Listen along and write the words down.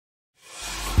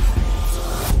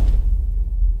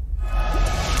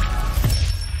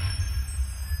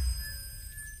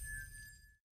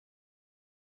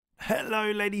Hello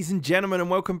ladies and gentlemen, and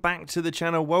welcome back to the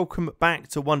channel. Welcome back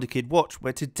to Wonderkid Watch,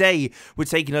 where today we're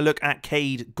taking a look at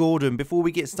Kaide Gordon. Before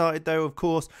we get started though, of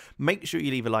course, make sure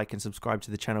you leave a like and subscribe to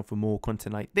the channel for more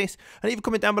content like this, and leave a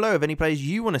comment down below of any players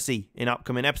you want to see in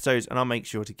upcoming episodes, and I'll make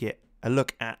sure to get a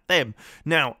look at them.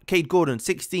 Now, Kaide Gordon,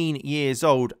 16 years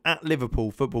old, at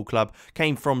Liverpool Football Club,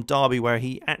 came from Derby, where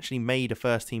he actually made a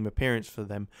first team appearance for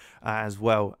them as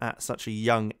well at such a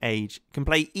young age. Can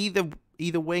play either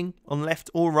wing, on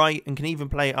left or right, and can even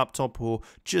play up top or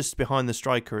just behind the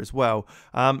striker as well.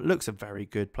 Looks a very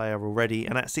good player already,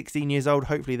 and at 16 years old,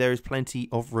 hopefully there is plenty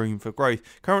of room for growth.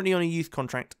 Currently on a youth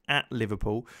contract at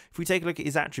Liverpool. If we take a look at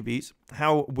his attributes,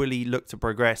 how will he look to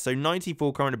progress? So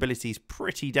 94 current ability is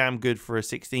pretty damn good for a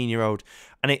 16-year-old,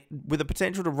 and with the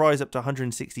potential to rise up to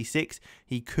 166,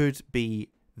 he could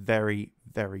be very,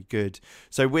 very good.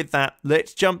 So with that,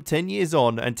 let's jump 10 years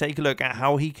on and take a look at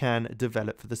how he can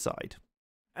develop for the side.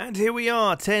 And here we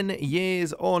are, 10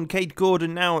 years on. Kaide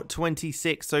Gordon now at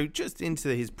 26, so just into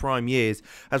his prime years,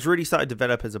 has really started to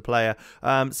develop as a player.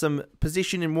 Some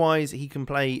positioning wise, he can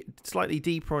play slightly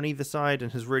deeper on either side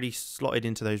and has really slotted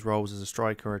into those roles as a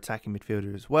striker or attacking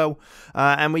midfielder as well.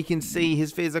 And we can see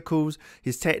his physicals,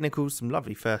 his technicals, some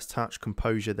lovely first touch,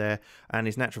 composure there, and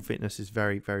his natural fitness is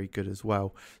very, very good as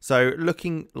well. So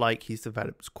looking like he's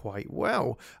developed quite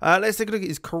well. Let's take a look at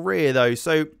his career though.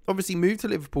 So obviously moved to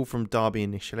Liverpool from Derby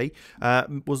initially.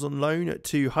 Was on loan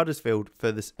to Huddersfield for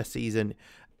a season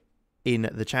in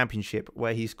the Championship,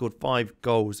 where he scored 5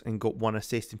 goals and got 1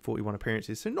 assist in 41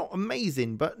 appearances. So not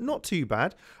amazing, but not too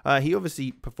bad. He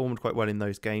obviously performed quite well in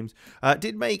those games.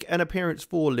 Did make an appearance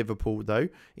for Liverpool, though,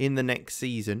 in the next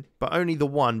season, but only the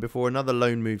one before another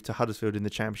loan move to Huddersfield in the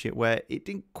Championship, where it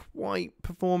didn't quite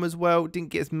perform as well, didn't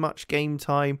get as much game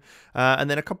time. And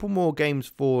then a couple more games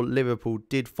for Liverpool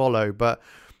did follow, but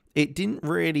it didn't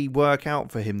really work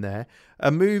out for him there. A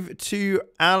move to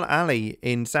Al Ahly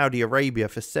in Saudi Arabia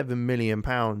for £7 million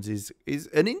is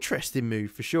an interesting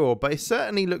move for sure, but it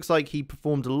certainly looks like he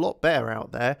performed a lot better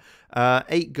out there.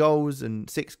 8 goals and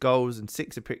 6 goals and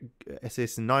 6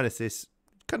 assists and 9 assists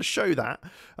kind of show that.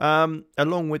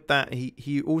 Along with that,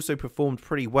 he also performed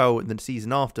pretty well in the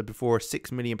season after, before a £6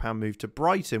 million move to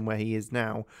Brighton, where he is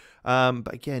now.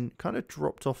 But again, kind of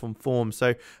dropped off on form.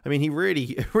 So, I mean, he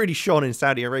really shone in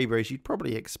Saudi Arabia, as you'd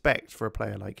probably expect for a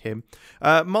player like him.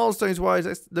 Milestones wise,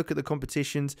 let's look at the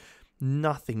competitions.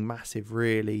 Nothing massive,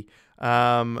 really.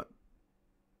 1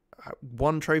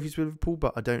 trophies with Liverpool,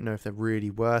 but I don't know if they're really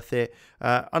worth it.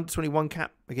 Under 21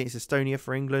 cap against Estonia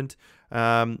for England.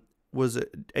 Was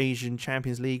Asian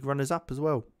Champions League runners-up as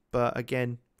well. But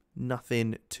again,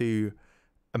 nothing too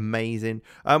amazing.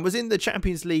 Was in the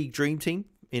Champions League Dream Team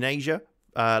in Asia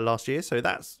last year, so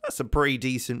that's a pretty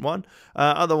decent one.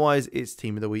 Otherwise, it's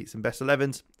Team of the Weeks and Best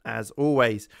 11s, as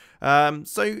always.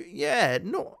 So, yeah,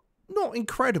 not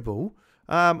incredible.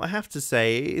 I have to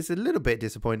say, it's a little bit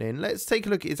disappointing. Let's take a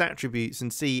look at his attributes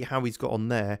and see how he's got on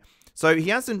there. So he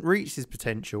hasn't reached his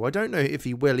potential. I don't know if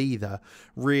he will either,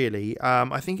 really.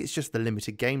 I think it's just the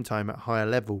limited game time at higher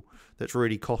level that's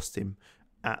really cost him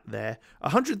at there.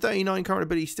 139 current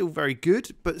ability, still very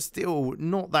good, but still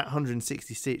not that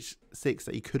 166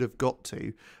 that he could have got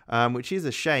to, which is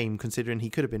a shame considering he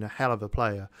could have been a hell of a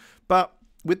player. But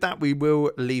with that, we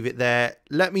will leave it there.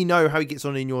 Let me know how he gets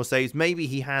on in your saves. Maybe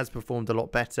he has performed a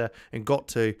lot better and got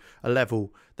to a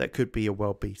level that could be a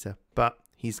world beater, but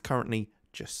he's currently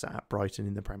just sat at Brighton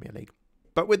in the Premier League.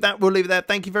 But with that, we'll leave it there.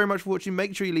 Thank you very much for watching.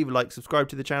 Make sure you leave a like, subscribe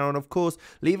to the channel, and of course,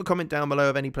 leave a comment down below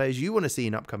of any players you want to see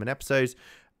in upcoming episodes.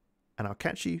 And I'll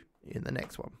catch you in the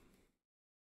next one.